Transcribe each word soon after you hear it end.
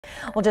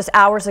Well, just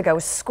hours ago,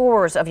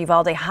 scores of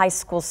Uvalde High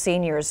School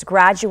seniors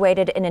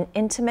graduated in an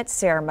intimate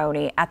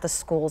ceremony at the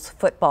school's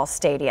football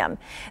stadium.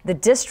 The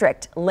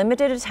district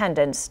limited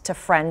attendance to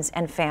friends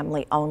and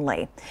family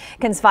only.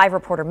 KENS 5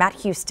 reporter Matt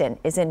Houston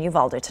is in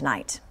Uvalde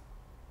tonight.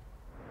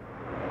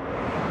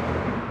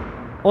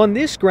 On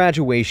this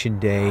graduation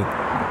day,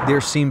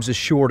 there seems a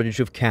shortage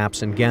of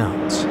caps and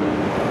gowns.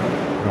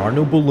 There are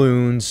no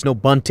balloons, no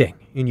bunting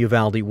in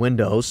Uvalde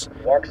windows.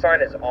 Walk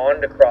sign is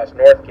on to cross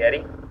North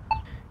Getty.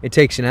 It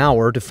takes an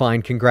hour to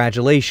find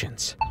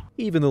congratulations.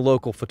 Even the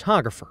local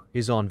photographer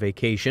is on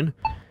vacation,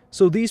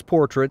 so these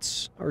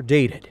portraits are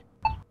dated.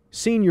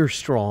 Senior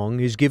Strong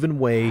is given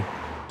way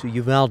to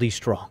Uvalde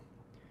Strong.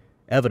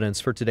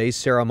 Evidence for today's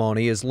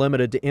ceremony is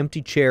limited to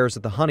empty chairs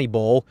at the Honey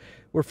Bowl,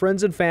 where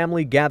friends and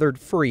family gathered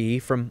free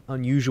from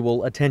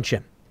unusual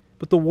attention.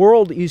 But the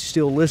world is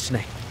still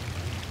listening.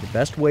 The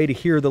best way to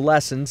hear the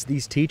lessons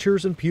these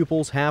teachers and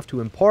pupils have to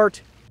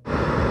impart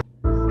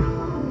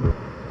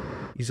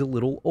is a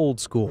little old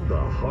school. The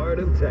heart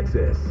of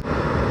Texas.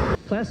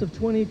 Class of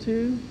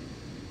 22,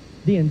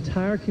 the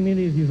entire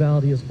community of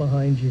Uvalde is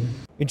behind you.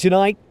 And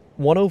tonight,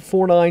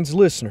 1049's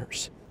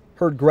listeners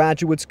heard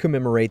graduates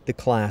commemorate the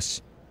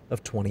class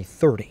of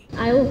 2030.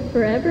 I will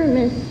forever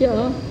miss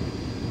y'all.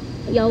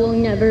 Y'all will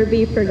never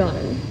be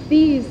forgotten.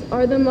 These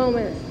are the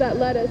moments that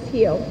let us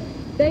heal.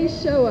 They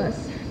show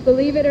us,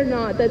 believe it or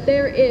not, that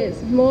there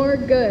is more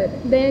good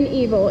than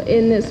evil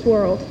in this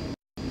world.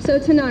 So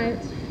tonight,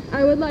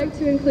 I would like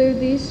to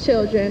include these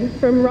children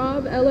from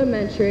Robb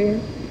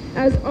Elementary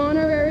as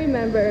honorary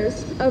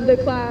members of the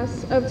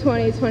class of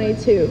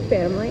 2022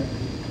 family.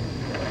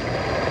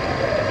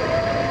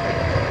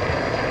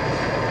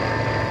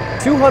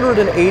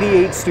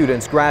 288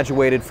 students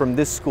graduated from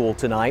this school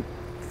tonight,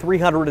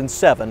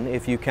 307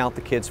 if you count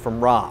the kids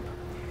from Robb.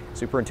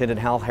 Superintendent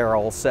Hal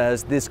Harrell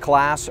says this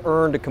class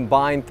earned a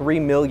combined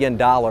 $3 million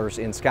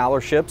in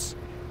scholarships.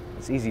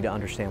 It's easy to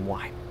understand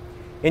why.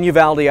 In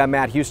Uvalde, I'm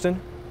Matt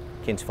Houston,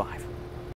 KENS 5.